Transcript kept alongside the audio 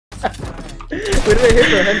What did I hit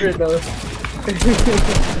for 100 though?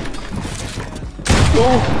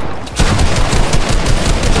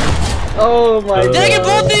 Oh my god. Dang it,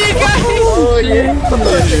 both of you guys! Oh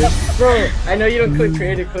yeah. Bro, I know you don't clip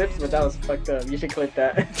creative clips, but that was fucked up. You should clip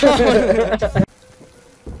that.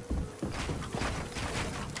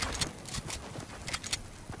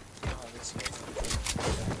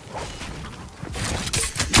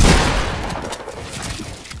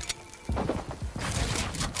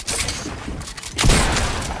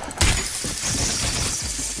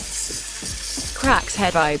 Cracks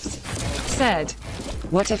head vibes. Said,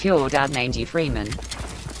 what if your dad named you Freeman?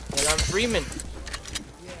 And I'm Freeman.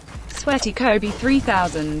 Sweaty Kobe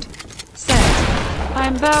 3000. Said,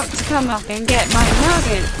 I'm about to come up and get my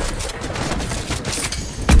nugget.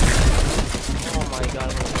 Oh my god,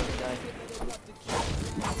 I'm gonna die.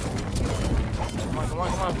 Come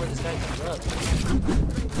on, before this guy comes up.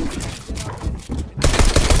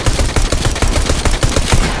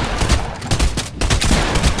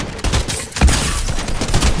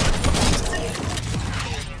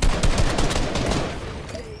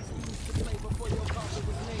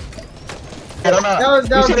 I don't know.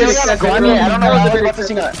 That was You said Ariana Grande. I don't know why I was about to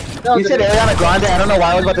sing a. You said Ariana Grande. I don't know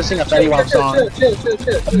why I was about to sing a Fetty Wap song.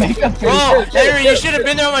 Bro, Henry, you should have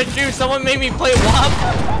been there on my stream. Someone made me play WAP.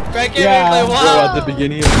 Greg made me play WAP. At the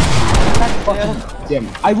beginning of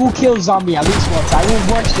I will kill zombie at least once. I will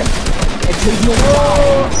watch him until he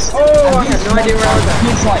dies. Oh, I have no idea where I was at.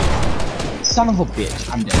 He's like, son of a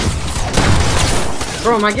bitch, I'm dead.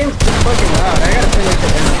 Bro, my game's too fucking loud. I gotta turn this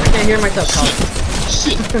shit down. I can't hear myself talk.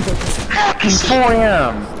 Shit. 4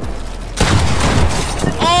 a.m.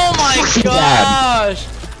 Oh my gosh!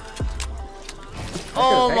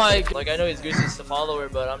 Oh Okay. my! Like I know he's Goose's the follower,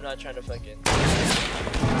 but I'm not trying to fucking.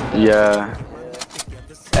 Yeah.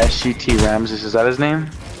 SGT Ramses, is that his name?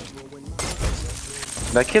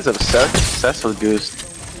 That kid's obsessed with Goose.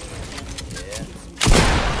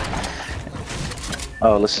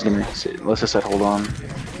 Oh, let's just said hold on.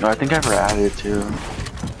 No, I think I've added it too.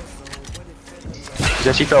 She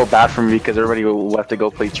actually felt bad for me because everybody left to go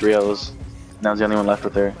play trios. And I was the only one left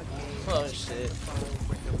with her. Oh shit!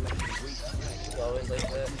 It's always like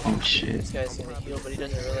that. Oh shit. This guy's gonna heal, but he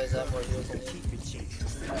doesn't realize that more heals than him.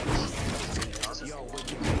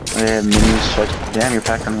 Yeah, minions stretch. Damn, you're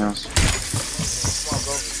packed on heals. Come on,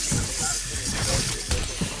 bro.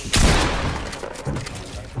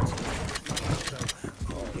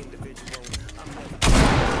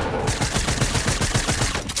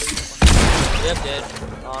 Yep, dead.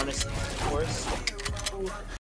 Honestly, of course.